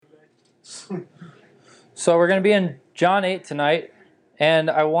So we're going to be in John 8 tonight, and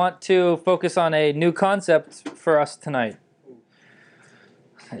I want to focus on a new concept for us tonight.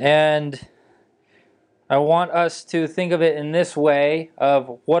 And I want us to think of it in this way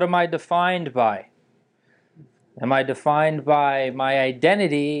of, what am I defined by? Am I defined by my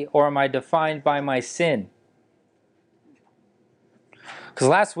identity, or am I defined by my sin? Because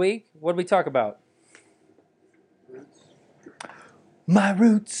last week, what did we talk about? My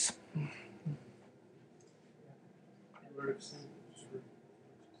roots.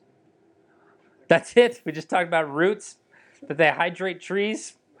 That's it? We just talked about roots? That they hydrate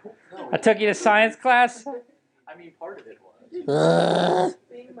trees? I took you to science class? I mean, part of it was.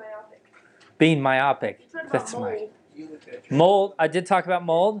 Being myopic. That's my... Mold. I did talk about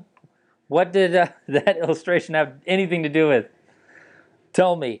mold. What did that illustration have anything to do with?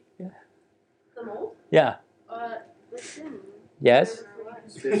 Tell me. The mold? Yeah. The sin. Yes?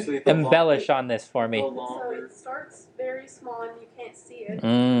 Embellish on this for me. So it starts very small and you can't see it.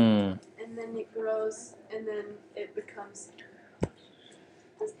 Mm. And then it grows and then it becomes...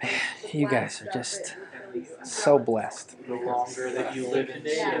 You guys are just so blessed. The longer that you live in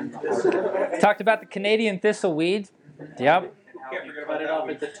sin. Talked about the Canadian thistleweed. Yep. If you cut it off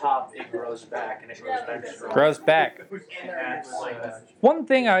at the top, it grows back and it grows back strong. Grows back. And that's One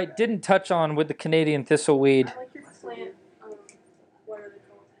thing I didn't touch on with the Canadian thistleweed. I like your plant, what are they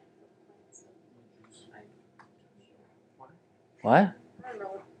called? What? I don't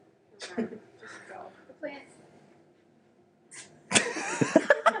know. Just go. The plants.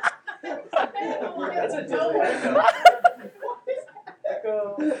 That's a different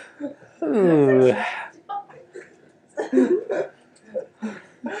echo. Ooh.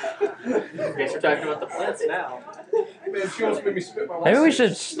 I guess we're talking about the plants now. Man, she almost made me spit my Maybe we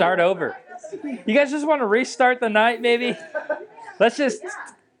should start over. You guys just want to restart the night, maybe? Let's just...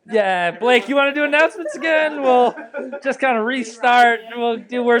 Yeah, Blake, you want to do announcements again? We'll just kind of restart. We'll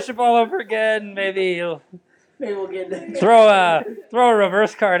do worship all over again. Maybe we'll get throw a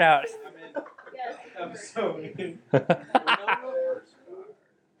reverse card out.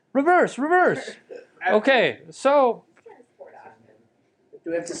 Reverse. Okay, so... Do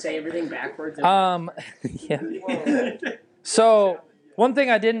we have to say everything backwards? Yeah. So, one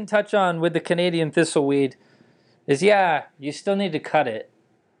thing I didn't touch on with the Canadian thistleweed is, yeah, you still need to cut it,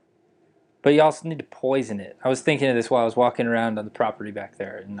 but you also need to poison it. I was thinking of this while I was walking around on the property back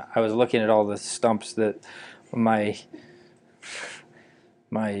there, and I was looking at all the stumps that my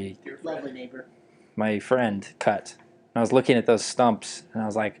lovely neighbor, my friend cut. And I was looking at those stumps, and I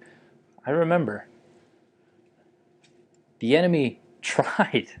was like, I remember. The enemy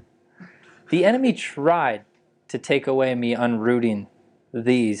tried. The enemy tried to take away me unrooting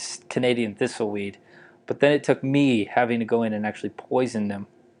these Canadian thistleweed, but then it took me having to go in and actually poison them.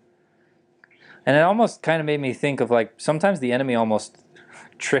 And it almost kind of made me think of, like, sometimes the enemy almost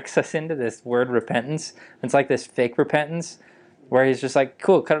tricks us into this word repentance. It's like this fake repentance where he's just like,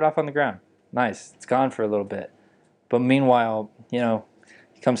 cool, cut it off on the ground. Nice, it's gone for a little bit. But meanwhile, he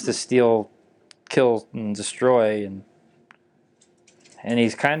comes to steal, kill, and destroy, and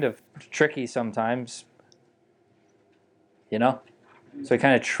he's kind of tricky sometimes, So he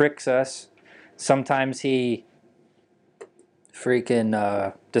kind of tricks us. Sometimes he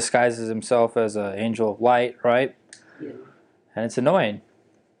freaking disguises himself as an angel of light, right? Yeah. And it's annoying,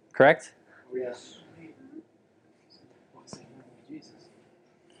 correct? Yes.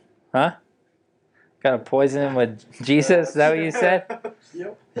 Huh? Gotta poison him with Jesus? Is that what you said?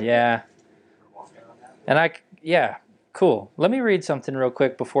 Yep. Yeah. And yeah, cool. Let me read something real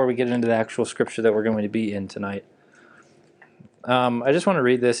quick before we get into the actual scripture that we're going to be in tonight. I just want to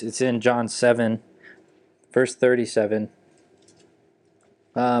read this. It's in John 7, verse 37.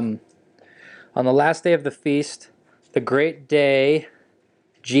 On the last day of the feast, the great day,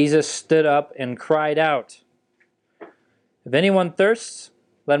 Jesus stood up and cried out, "If anyone thirsts,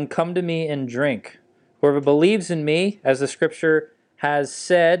 let him come to me and drink. Whoever believes in me, as the scripture has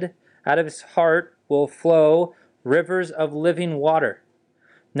said, out of his heart will flow rivers of living water."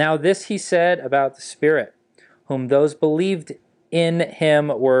 Now this he said about the Spirit, whom those believed in him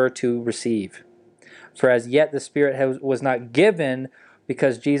were to receive. For as yet the Spirit was not given,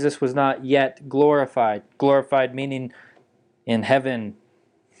 because Jesus was not yet glorified. Glorified meaning in heaven,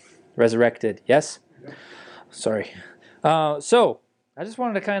 resurrected. Yes? Sorry. So, I just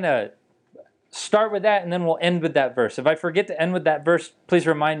wanted to kind of start with that, and then we'll end with that verse. If I forget to end with that verse, please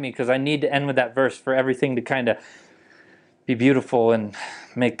remind me, because I need to end with that verse for everything to kind of be beautiful and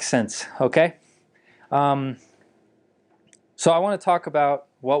make sense. Okay? So I want to talk about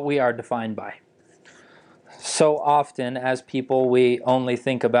what we are defined by. So often, as people, we only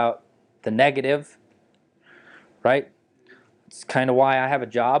think about the negative, right? It's kind of why I have a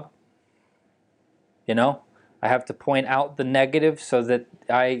job. You know, I have to point out the negative so that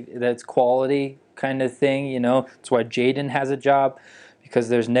that's quality kind of thing. You know, that's why Jaden has a job, because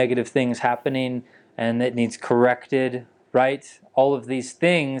there's negative things happening and it needs corrected, right? All of these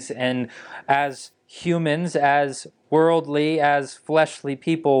things, and as humans, as worldly, as fleshly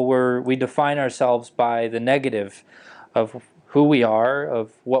people, we define ourselves by the negative of who we are,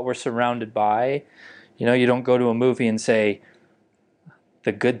 of what we're surrounded by. You know, you don't go to a movie and say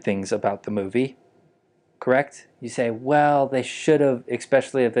the good things about the movie, correct? You say, well, they should have,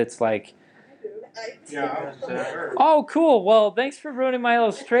 especially if it's like, Yeah. oh, cool, well, thanks for ruining my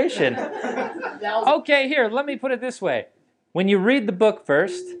illustration. Okay, here, let me put it this way. When you read the book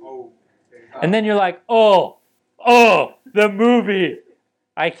first, and then you're like, oh, the movie.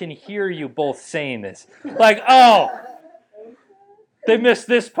 I can hear you both saying this. Like, oh, they missed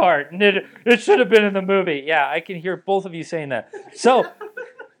this part, and it should have been in the movie. Yeah, I can hear both of you saying that. So,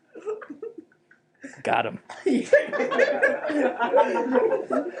 got him.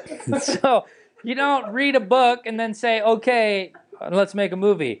 So, you don't read a book and then say, okay, let's make a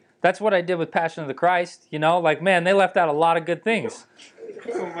movie. That's what I did with Passion of the Christ. You know, like, man, they left out a lot of good things.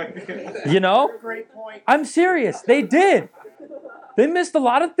 You know? Great point. I'm serious. They did. They missed a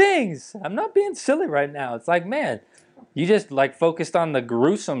lot of things. I'm not being silly right now. It's like, man, you just like focused on the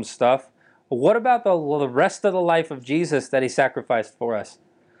gruesome stuff. What about the rest of the life of Jesus that he sacrificed for us?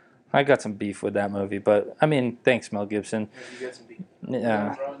 I got some beef with that movie, but I mean, thanks, Mel Gibson. You get some beef.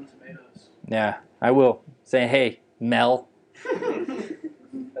 Yeah, Rotten Tomatoes. yeah, I will say, hey, Mel.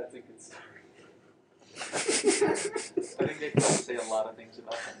 That's a good story. I think they can say a lot of things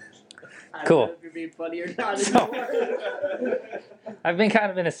about them. I Cool. don't know if you're being funny or not. So- I've been kind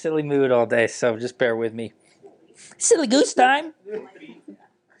of in a silly mood all day, so just bear with me. Silly goose time.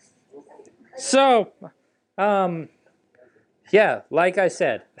 So, yeah, like I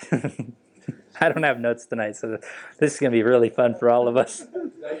said, I don't have notes tonight, so this is going to be really fun for all of us.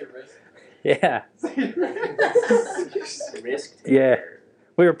 Yeah. Risk. Yeah.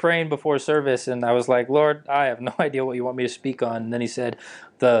 We were praying before service, and I was like, Lord, I have no idea what you want me to speak on. And then he said,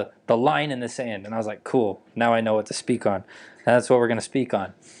 the line in the sand. And I was like, cool, now I know what to speak on. And that's what we're going to speak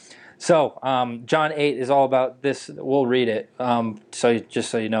on. So, John 8 is all about this. We'll read it, so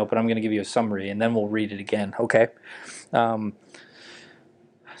just so you know, but I'm going to give you a summary, and then we'll read it again, okay?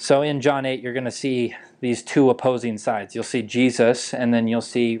 So in John 8, you're going to see these two opposing sides. You'll see Jesus, and then you'll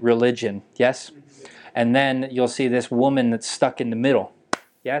see religion, yes? And then you'll see this woman that's stuck in the middle.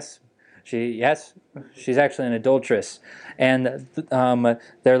 Yes, she's actually an adulteress, and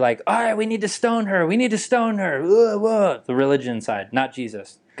they're like, all right, we need to stone her. Whoa, whoa. The religion side, not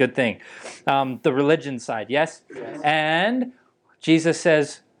Jesus. Good thing. The religion side, yes, and Jesus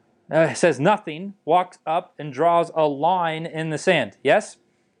says nothing, walks up and draws a line in the sand. Yes,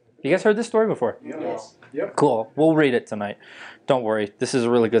 you guys heard this story before? Yes. Yep. Cool. We'll read it tonight. Don't worry. This is a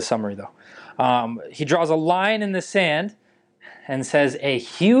really good summary, though. He draws a line in the sand and says a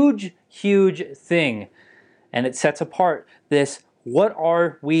huge, huge thing. And it sets apart this, what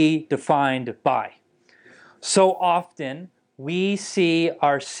are we defined by? So often, we see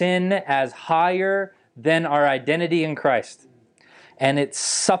our sin as higher than our identity in Christ. And it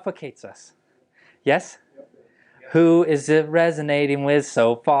suffocates us. Yes? Who is it resonating with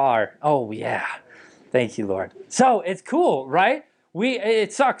so far? Oh, yeah. Thank you, Lord. So, it's cool, right?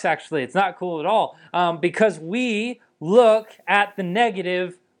 It sucks, actually. It's not cool at all. Because we look at the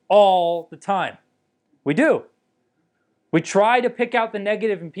negative all the time. We do. We try to pick out the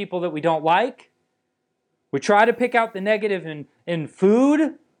negative in people that we don't like. We try to pick out the negative in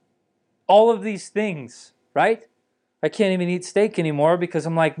food. All of these things, right? I can't even eat steak anymore because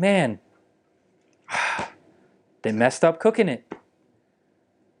I'm like, man, they messed up cooking it.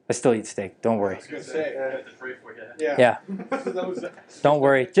 I still eat steak. Don't worry. I was gonna say. I had to pray for you. Yeah. That was- Don't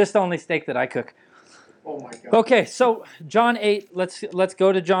worry. Just the only steak that I cook. oh my god. Okay, so John 8. Let's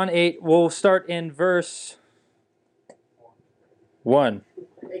go to John 8. We'll start in verse 1.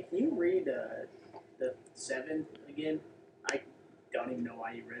 Hey, can you read the 7 again? I don't even know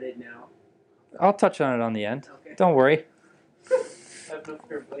why you read it now. I'll touch on it on the end. Okay. Don't worry. Have no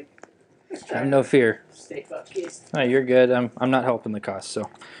fear, Blake. I have no fear. Stay focused. Oh, you're good. I'm not helping the cause. So,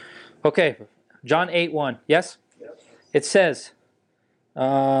 okay, John 8:1. Yes, it says,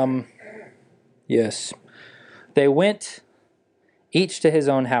 yes, they went each to his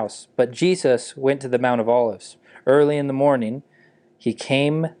own house, but Jesus went to the Mount of Olives. Early in the morning, he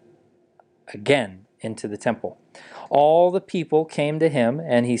came again into the temple. All the people came to him,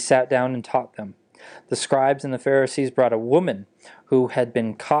 and he sat down and taught them. The scribes and the Pharisees brought a woman who had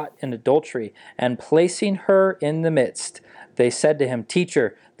been caught in adultery, and placing her in the midst, they said to him,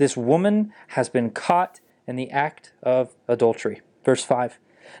 "Teacher, this woman has been caught in the act of adultery." Verse 5.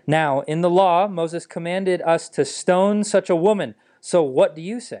 Now, in the law, Moses commanded us to stone such a woman. So what do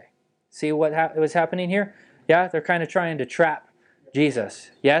you say? See what was happening here? Yeah, they're kind of trying to trap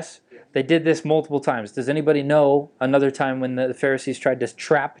Jesus. Yes? They did this multiple times. Does anybody know another time when the Pharisees tried to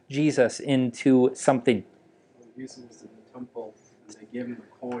trap Jesus into something? Jesus was in the temple, and they gave him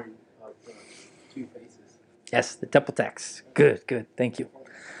a coin of 2 faces. Yes, the temple tax. Good, good. Thank you.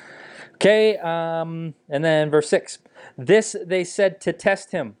 Okay, and then verse 6. This they said to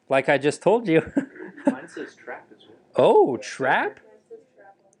test him, like I just told you. Mine says trap as well. Oh, trap?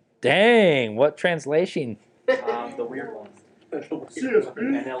 Dang, what translation? The weird one.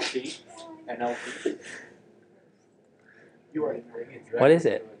 NLT. NLT. You already know. What is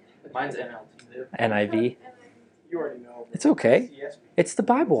it? Mine's NLT. NIV? You already know. It's okay. It's the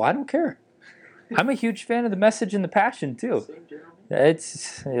Bible. I don't care. I'm a huge fan of the Message and the Passion, too.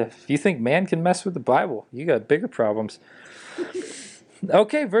 It's if you think man can mess with the Bible, you got bigger problems.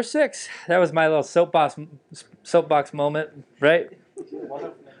 Okay, verse 6. That was my little soapbox moment, right?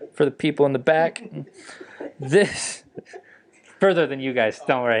 For the people in the back. This further than you guys.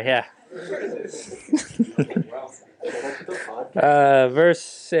 Don't worry. Yeah. Verse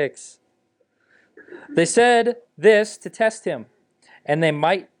 6. They said this to test him, and they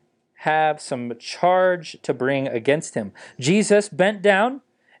might have some charge to bring against him. Jesus bent down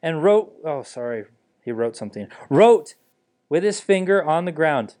and wrote. Oh, sorry. He wrote something. Wrote with his finger on the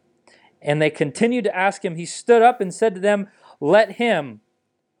ground. And they continued to ask him. He stood up and said to them, "Let him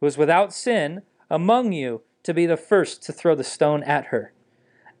who is without sin among you to be the first to throw the stone at her."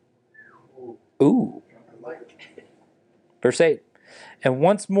 Ooh. Verse 8. And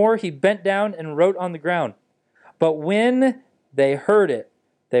once more he bent down and wrote on the ground. But when they heard it,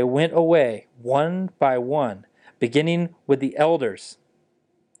 they went away one by one, beginning with the elders.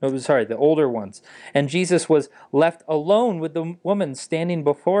 The older ones. And Jesus was left alone with the woman standing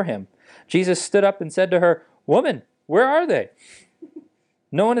before him. Jesus stood up and said to her, "Woman, where are they?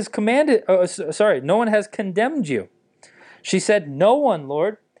 No one has no one has condemned you." She said, "No one,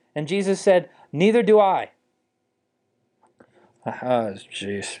 Lord." And Jesus said, "Neither do I."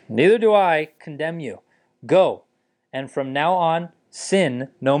 Neither do I condemn you. Go, and from now on, sin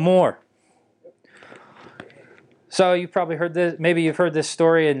no more. So you've probably heard this. Maybe you've heard this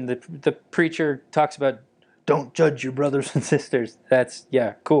story, and the preacher talks about don't judge your brothers and sisters. That's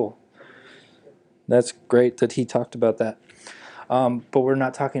cool. That's great that he talked about that. But we're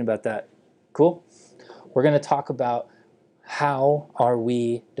not talking about that. Cool. We're going to talk about how are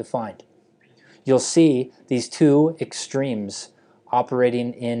we defined. You'll see these two extremes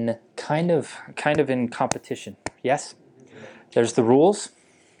operating in kind of in competition. Yes? There's the rules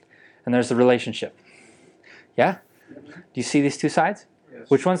and there's the relationship. Yeah? Do you see these two sides? Yes.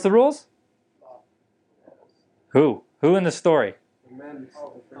 Which one's the rules? Who? Who in the story?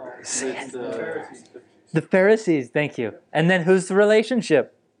 The Pharisees, thank you. And then who's the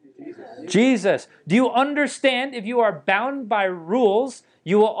relationship? Jesus. Do you understand if you are bound by rules,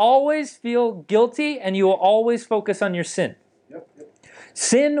 you will always feel guilty and you will always focus on your sin? Yep.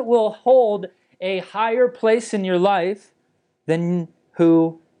 Sin will hold a higher place in your life than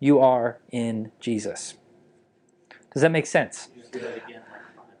who you are in Jesus. Does that make sense?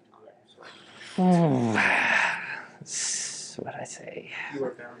 What did I say?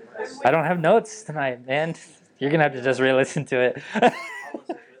 I don't have notes tonight, man. You're going to have to just re-listen to it.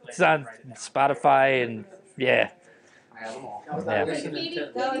 It's on Spotify and yeah.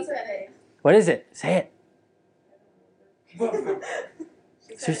 What is it? Say it.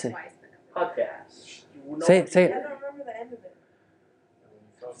 Seriously. Podcast. Say it. I don't remember the end of it.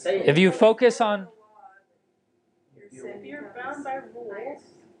 Say it. If you focus on... If you're bound by rules.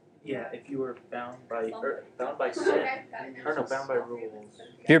 Yeah, if you were bound by sin, or no, bound by rules.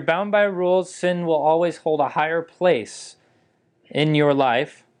 If you're bound by rules, sin will always hold a higher place in your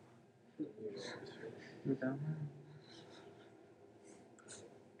life.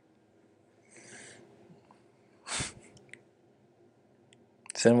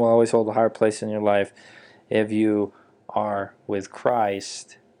 Sin will always hold a higher place in your life. If you are with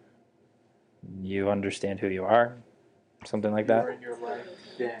Christ, you understand who you are. Something like If you were that. in your life,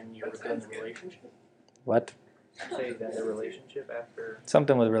 then you were in the relationship. What? Say that a relationship after.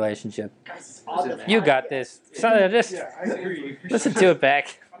 Something with relationship. On the You got this. So just Yeah, I agree. listen to it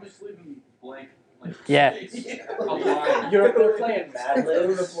back. I'm just leaving blank. Yeah. You're up there playing Mad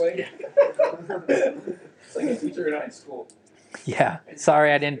Libs. It's like a teacher in high school. Yeah,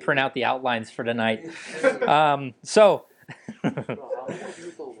 sorry I didn't print out the outlines for tonight.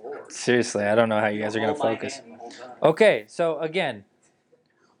 Seriously, I don't know how you guys are going to focus. Okay, so again,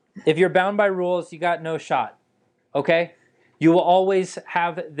 if you're bound by rules, you got no shot. Okay? You will always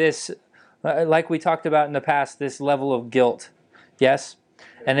have this, like we talked about in the past, this level of guilt. Yes?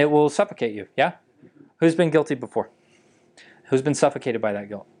 And it will suffocate you. Yeah? Who's been guilty before? Who's been suffocated by that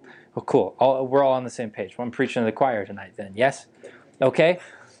guilt? Oh, cool. We're all on the same page. Well, I'm preaching to the choir tonight then. Yes? Okay?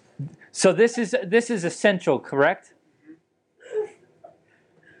 So this is essential, correct?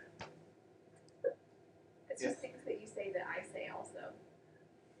 It's just things that you say that I say also,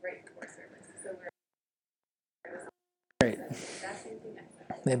 right before service. So Great. that same thing I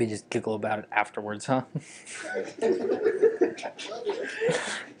say. Maybe just giggle about it afterwards, huh?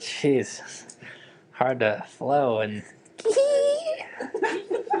 Jeez. Hard to flow and...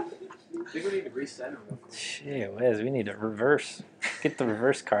 I think we need to reset him real quick. Gee whiz, we need to reverse. Get the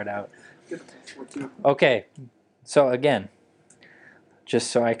reverse card out. Good. Okay, so again, just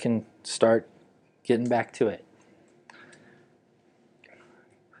so I can start getting back to it.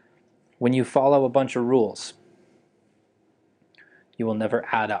 When you follow a bunch of rules, you will never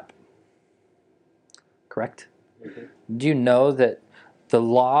add up. Correct? Mm-hmm. Do you know that the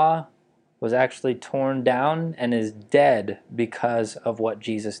law was actually torn down and is dead because of what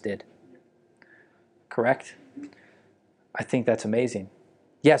Jesus did? Correct? I think that's amazing.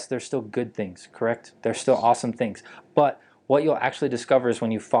 Yes, there's still good things, correct? There's still awesome things. But what you'll actually discover is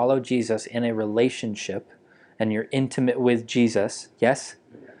when you follow Jesus in a relationship and you're intimate with Jesus, yes,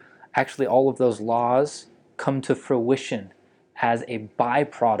 actually all of those laws come to fruition as a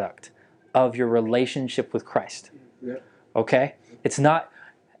byproduct of your relationship with Christ. Okay? It's not,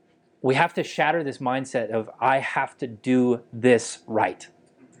 we have to shatter this mindset of, I have to do this right.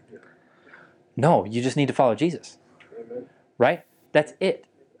 No, you just need to follow Jesus. Right? That's it.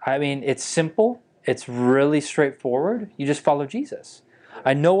 I mean, it's simple. It's really straightforward. You just follow Jesus.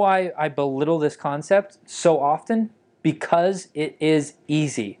 I know I belittle this concept so often because it is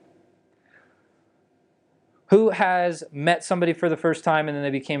easy. Who has met somebody for the first time and then they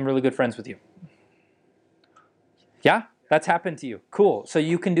became really good friends with you? Yeah? That's happened to you. Cool. So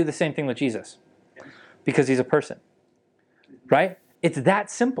you can do the same thing with Jesus because he's a person. Right? It's that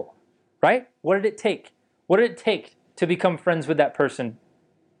simple. Right? What did it take? What did it take to become friends with that person?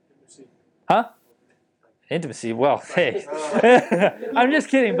 Huh? Intimacy. Well, hey. I'm just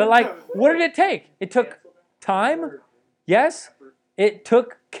kidding. But like, what did it take? It took time. Yes. It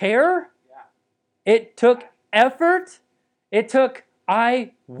took care. It took effort. It took,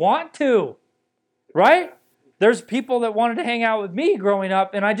 I want to. Right? There's people that wanted to hang out with me growing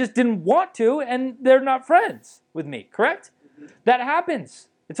up and I just didn't want to and they're not friends with me. Correct? That happens.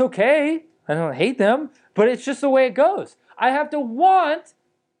 It's okay. I don't hate them, but it's just the way it goes. I have to want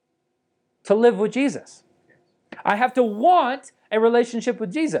to live with Jesus. I have to want a relationship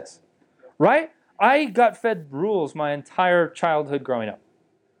with Jesus, right? I got fed rules my entire childhood growing up.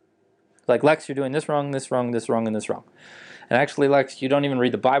 Like, Lex, you're doing this wrong, this wrong, this wrong, and this wrong. And actually, Lex, you don't even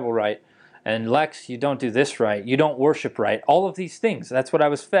read the Bible right. And Lex, you don't do this right. You don't worship right. All of these things. That's what I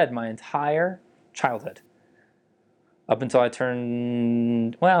was fed my entire childhood. Up until I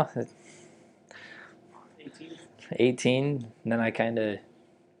turned, 18, and then I kind of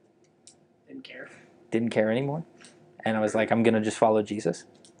didn't care anymore. And I was like, I'm going to just follow Jesus.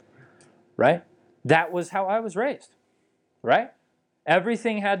 Right? That was how I was raised. Right?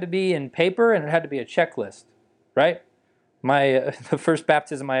 Everything had to be in paper and it had to be a checklist. Right? The first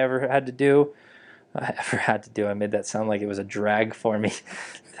baptism I ever had to do, I made that sound like it was a drag for me.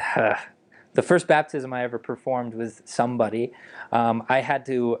 The first baptism I ever performed with somebody, I had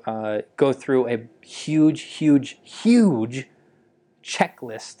to go through a huge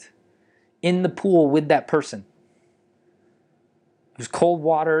checklist in the pool with that person. It was cold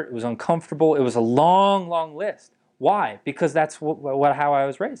water. It was uncomfortable. It was a long list. Why? Because that's how I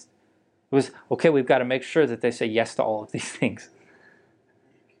was raised. It was, okay, we've got to make sure that they say yes to all of these things.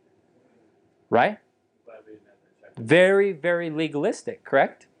 Right? Very, very legalistic,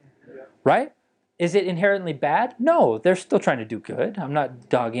 correct? Right? Is it inherently bad? No, they're still trying to do good. I'm not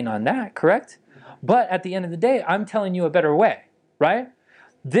dogging on that, correct? But at the end of the day, I'm telling you a better way, right?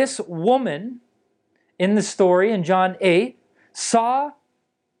 This woman in the story in John 8 saw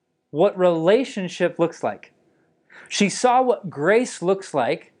what relationship looks like. She saw what grace looks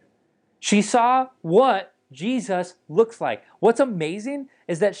like. She saw what Jesus looks like. What's amazing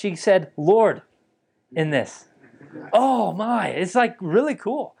is that she said, Lord, in this. Oh my, it's like really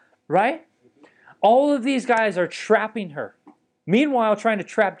cool, right? All of these guys are trapping her. Meanwhile, trying to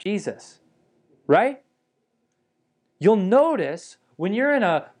trap Jesus, right? you'll notice when you're in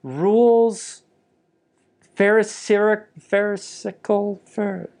a rules pharisaical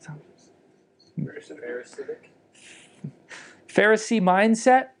Pharisee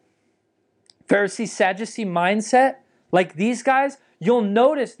mindset, Pharisee Sadducee mindset, like these guys, you'll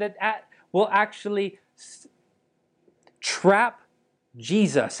notice that will actually trap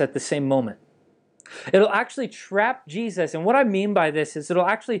Jesus at the same moment. It'll actually trap Jesus. And what I mean by this is it'll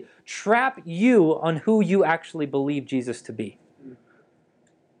actually trap you on who you actually believe Jesus to be.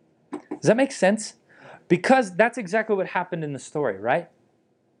 Does that make sense? Because that's exactly what happened in the story, right?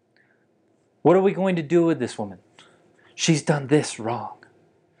 What are we going to do with this woman? She's done this wrong.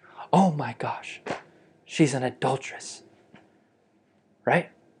 Oh my gosh, she's an adulteress.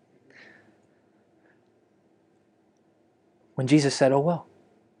 Right? When Jesus said, oh well.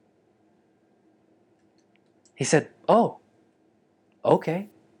 He said, oh, okay.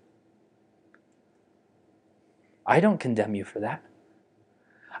 I don't condemn you for that.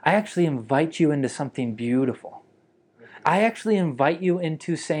 I actually invite you into something beautiful. I actually invite you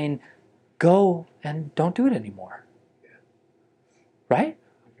into saying, go and don't do it anymore. Right?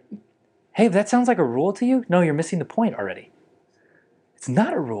 Hey, if that sounds like a rule to you, no, you're missing the point already. It's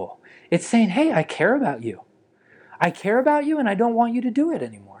not a rule. It's saying, hey, I care about you. I care about you and I don't want you to do it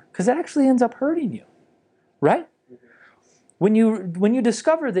anymore. Because it actually ends up hurting you. Right? When you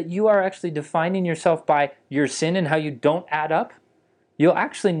discover that you are actually defining yourself by your sin and how you don't add up, you'll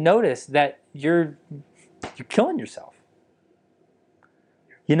actually notice that you're killing yourself.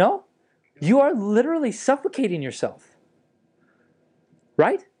 You know? You are literally suffocating yourself.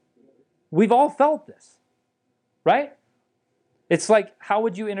 Right? We've all felt this. Right? It's like, how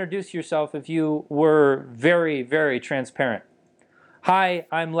would you introduce yourself if you were very, very transparent? Hi,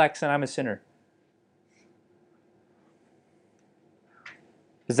 I'm Lex and I'm a sinner.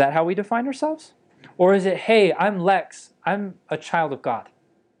 Is that how we define ourselves? Or is it, hey, I'm Lex, I'm a child of God.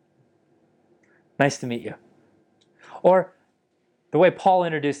 Nice to meet you. Or the way Paul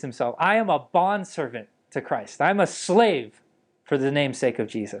introduced himself, I am a bondservant to Christ. I'm a slave for the namesake of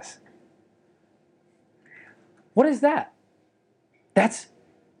Jesus. What is that? That's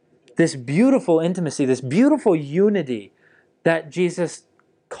this beautiful intimacy, this beautiful unity that Jesus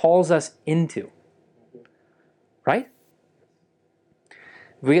calls us into. Right?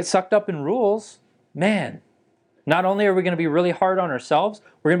 If we get sucked up in rules, man, not only are we going to be really hard on ourselves,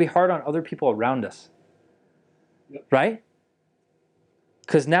 we're going to be hard on other people around us. Yep. Right?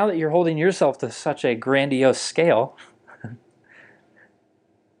 Because now that you're holding yourself to such a grandiose scale,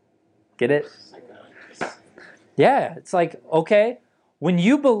 get it? Yeah, it's like, okay, when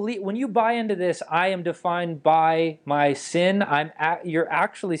you buy into this, I am defined by my sin, you're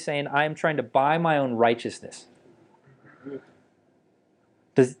actually saying I am trying to buy my own righteousness.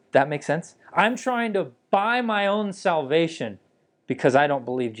 Does that make sense? I'm trying to buy my own salvation because I don't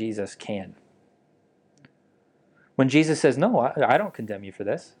believe Jesus can. When Jesus says, no, I don't condemn you for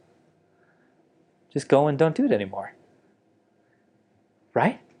this. Just go and don't do it anymore.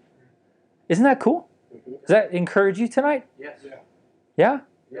 Right? Isn't that cool? Does that encourage you tonight? Yes. Yeah?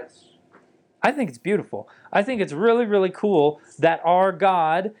 Yes. I think it's beautiful. I think it's really, really cool that our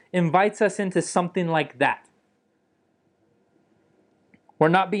God invites us into something like that. We're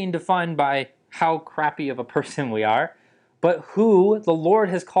not being defined by how crappy of a person we are, but who the Lord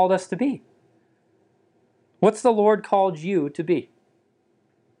has called us to be. What's the Lord called you to be?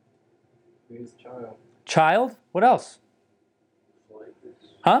 His child. Child? What else?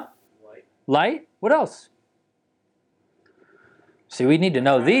 Huh? Light? What else? See, we need to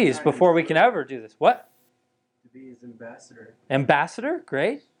know these before we can ever do this. What? To be his ambassador. Ambassador?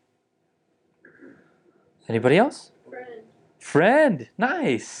 Great. Anybody else? Friend.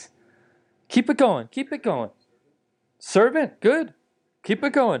 Nice. Keep it going. Keep it going. Servant. Good. Keep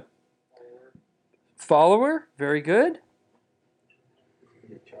it going. Follower. Very good.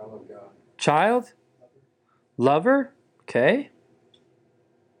 Child of God. Child. Lover. Okay.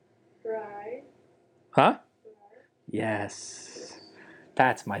 Bride. Huh? Yes.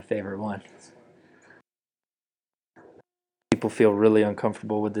 That's my favorite one. People feel really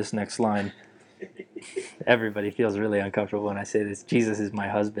uncomfortable with this next line. Everybody feels really uncomfortable when I say this. Jesus is my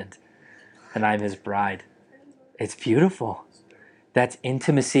husband, and I'm his bride. It's beautiful. That's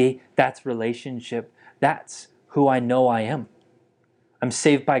intimacy. That's relationship. That's who I know I am. I'm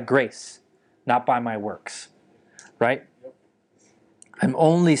saved by grace, not by my works. Right? I'm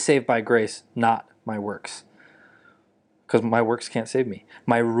only saved by grace, not my works. Because my works can't save me.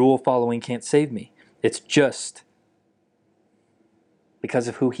 My rule following can't save me. It's just because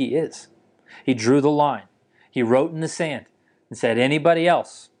of who he is. He drew the line. He wrote in the sand and said, anybody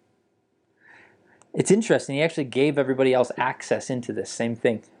else? It's interesting. He actually gave everybody else access into this same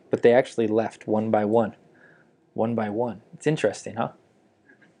thing, but they actually left one by one. One by one. It's interesting, huh?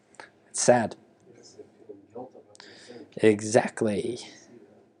 It's sad. Exactly.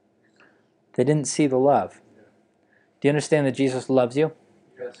 They didn't see the love. Do you understand that Jesus loves you?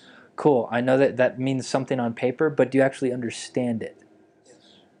 Yes. Cool. I know that that means something on paper, but do you actually understand it? Yes.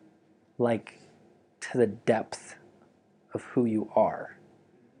 Like, to the depth of who you are.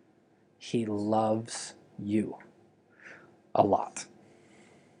 He loves you a lot.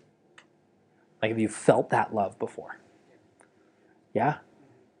 Like, have you felt that love before? Yeah?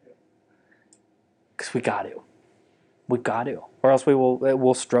 Because we got to. We got to. Or else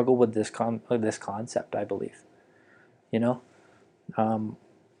we'll struggle with this concept, I believe. You know?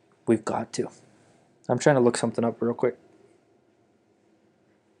 We've got to. I'm trying to look something up real quick.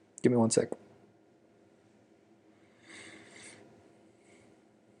 Give me 1 sec.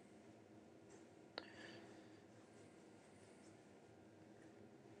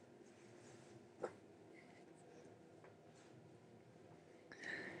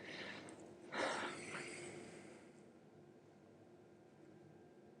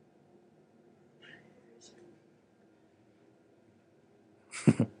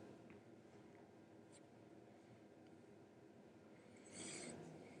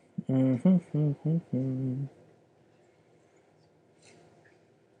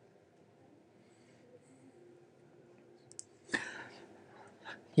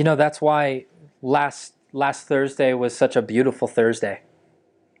 You know, that's why last Thursday was such a beautiful Thursday.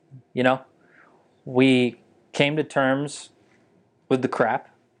 You know, we came to terms with the crap.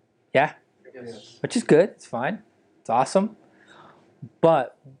 Yeah, Yes. which is good. It's fine. It's awesome.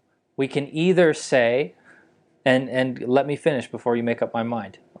 But we can either say, and let me finish before you make up my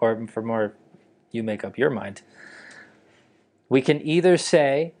mind, or for more, you make up your mind. We can either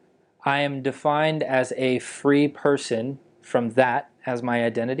say, I am defined as a free person from that as my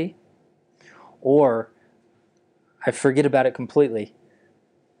identity, or I forget about it completely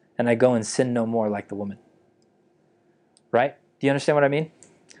and I go and sin no more like the woman. Right? Do you understand what I mean?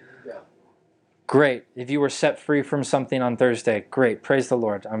 Yeah. Great. If you were set free from something on Thursday, great. Praise the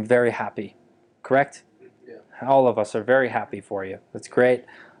Lord. I'm very happy. Correct? Yeah. All of us are very happy for you. That's great.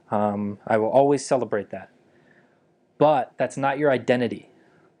 I will always celebrate that. But that's not your identity.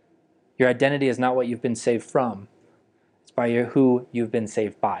 Your identity is not what you've been saved from. It's by who you've been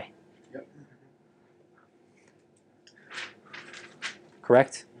saved by. Yep.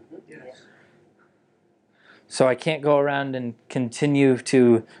 Correct? Yes. So I can't go around and continue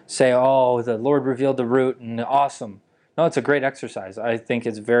to say, oh, the Lord revealed the root and awesome. No, it's a great exercise. I think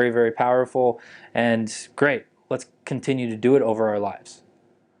it's very, very powerful and great. Let's continue to do it over our lives.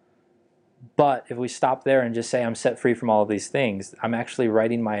 But if we stop there and just say, I'm set free from all of these things, I'm actually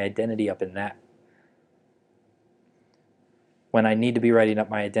writing my identity up in that. When I need to be writing up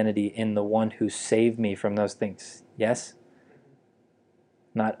my identity in the one who saved me from those things. Yes?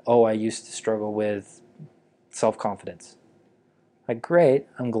 Not, oh, I used to struggle with self-confidence. Like, great,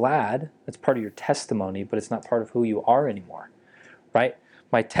 I'm glad. That's part of your testimony, but it's not part of who you are anymore. Right?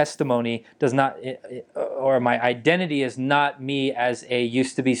 My testimony does not, or my identity is not me as a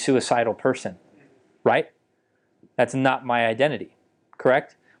used to be suicidal person. Right? That's not my identity.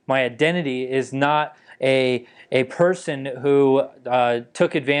 Correct? My identity is not a person who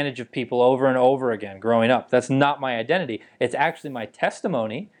took advantage of people over and over again growing up. That's not my identity. It's actually my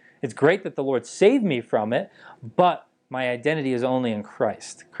testimony. It's great that the Lord saved me from it, but my identity is only in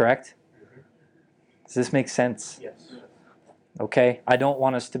Christ. Correct? Does this make sense? Yes. Okay? I don't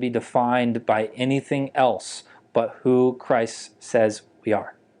want us to be defined by anything else but who Christ says we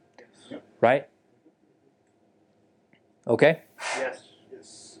are. Right? Okay? Yes.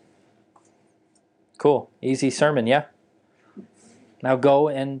 Yes. Cool. Easy sermon, yeah? Now go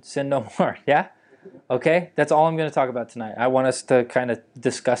and sin no more, yeah? Okay? That's all I'm going to talk about tonight. I want us to kind of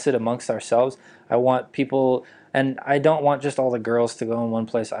discuss it amongst ourselves. I want people, and I don't want just all the girls to go in one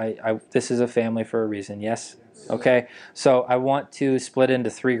place. This is a family for a reason, yes? Okay? So I want to split into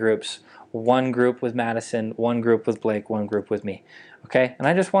 3 groups. One group with Madison, one group with Blake, one group with me. Okay? And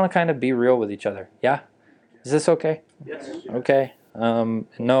I just want to kind of be real with each other, yeah? Is this okay? Yes. Okay.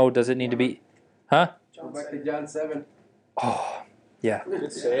 No, does it need to be... Huh? Go back to John 7. Oh, yeah. Good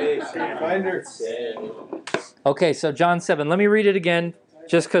save. Finder. Okay, so John 7. Let me read it again,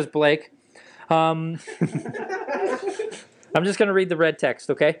 just because Blake. I'm just going to read the red text,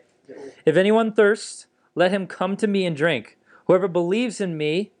 okay? If anyone thirsts, let him come to me and drink. Whoever believes in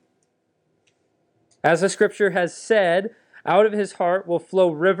me, as the scripture has said, out of his heart will flow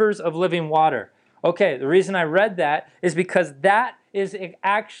rivers of living water. Okay, the reason I read that is because that is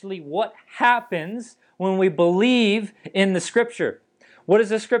actually what happens when we believe in the Scripture. What does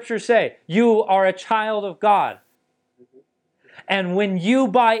the Scripture say? You are a child of God. And when you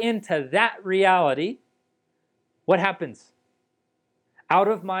buy into that reality, what happens? Out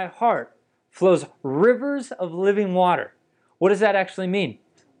of my heart flows rivers of living water. What does that actually mean?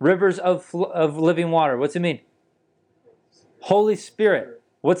 Rivers of living water. What's it mean? Holy Spirit.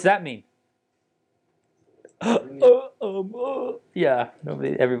 What's that mean? Yeah,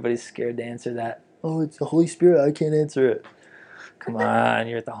 everybody's scared to answer that. Oh, it's the Holy Spirit. I can't answer it. Come on,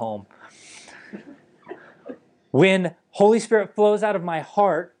 you're at the home. When Holy Spirit flows out of my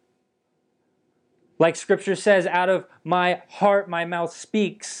heart, like Scripture says, out of my heart, my mouth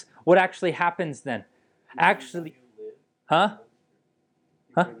speaks, what actually happens then? Actually, huh?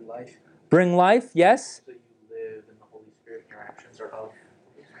 Bring life, yes? So you live in the Holy Spirit, your actions are of.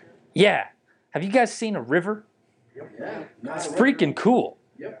 Yeah. Have you guys seen a river? Yeah. It's freaking cool.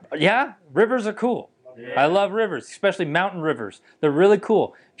 Yep. Yeah? Rivers are cool. Yeah. I love rivers, especially mountain rivers. They're really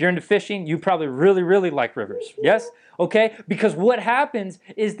cool. If you're into fishing, you probably really, really like rivers. Yes? Okay? Because what happens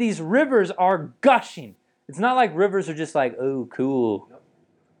is these rivers are gushing. It's not like rivers are just like, oh, cool.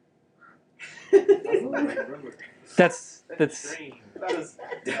 That's Extreme. That is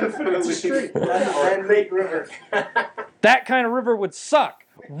definitely man-made river. that kind of river would suck.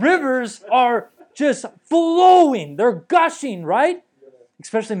 Rivers are just flowing. They're gushing, right?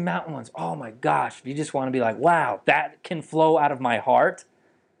 Especially mountain ones. Oh my gosh. If you just want to be like, wow, that can flow out of my heart.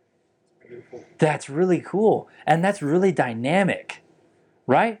 That's really cool. And that's really dynamic,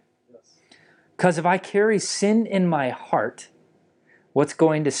 right? Because if I carry sin in my heart, what's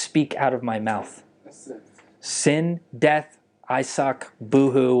going to speak out of my mouth? Sin, death, I suck,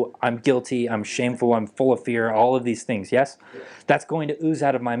 boo-hoo, I'm guilty, I'm shameful, I'm full of fear, all of these things, yes? That's going to ooze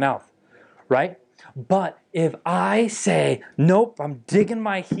out of my mouth, right? But if I say, nope, I'm digging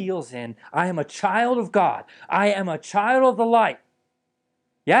my heels in, I am a child of God, I am a child of the light,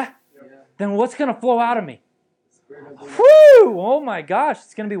 yeah? Then what's going to flow out of me? Whew! Oh my gosh,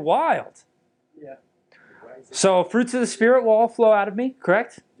 it's going to be wild. Yeah. So fruits of the Spirit will all flow out of me,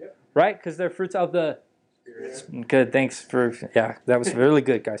 correct? Yep. Right? Because they're fruits of the... Good, thanks for... Yeah, that was really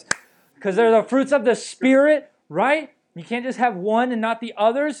good, guys. Because they're the fruits of the Spirit, right? You can't just have one and not the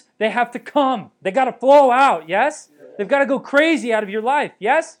others. They have to come. They got to flow out, yes? They've got to go crazy out of your life,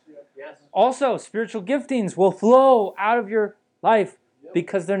 yes? Yes. Also, spiritual giftings will flow out of your life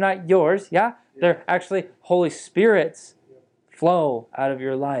because they're not yours, yeah? They're actually Holy Spirit's flow out of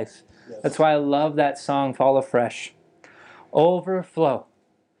your life. That's why I love that song, Fall Afresh. Overflow.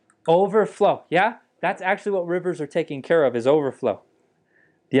 Overflow, yeah? That's actually what rivers are taking care of, is overflow.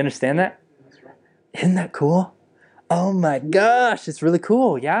 Do you understand that? Isn't that cool? Oh my gosh, it's really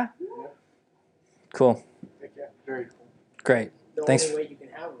cool, yeah? Cool. Very cool. Great. The Thanks. only way you can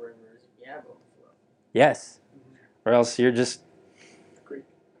have a river is if you have overflow. Yes. Or else you're just...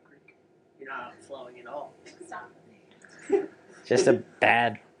 You're not flowing at all. Stop. just a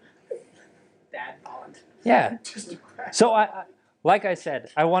bad... Bad pond. Yeah. So, like I said,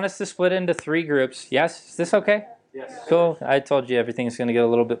 I want us to split into 3 groups. Yes? Is this okay? Yes. Cool. I told you everything's going to get a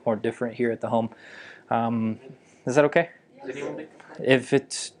little bit more different here at the home. Is that okay? Does anyone think? If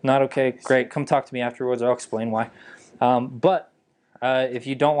it's not okay, great. Come talk to me afterwards. I'll explain why. But if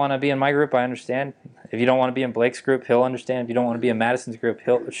you don't want to be in my group, I understand. If you don't want to be in Blake's group, he'll understand. If you don't want to be in Madison's group,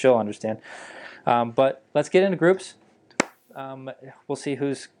 she'll understand. But let's get into groups. We'll see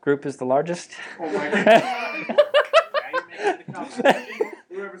whose group is the largest. Oh my God.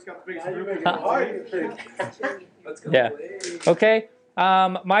 Whoever's got the biggest group. Let's go. Yeah. Okay.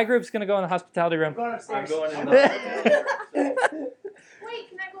 My group's going to go in the hospitality room. I'm going in Wait,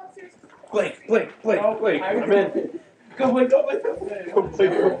 can I go upstairs? Blake. I'm in. Go, Blake.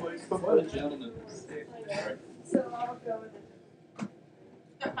 What a gentleman.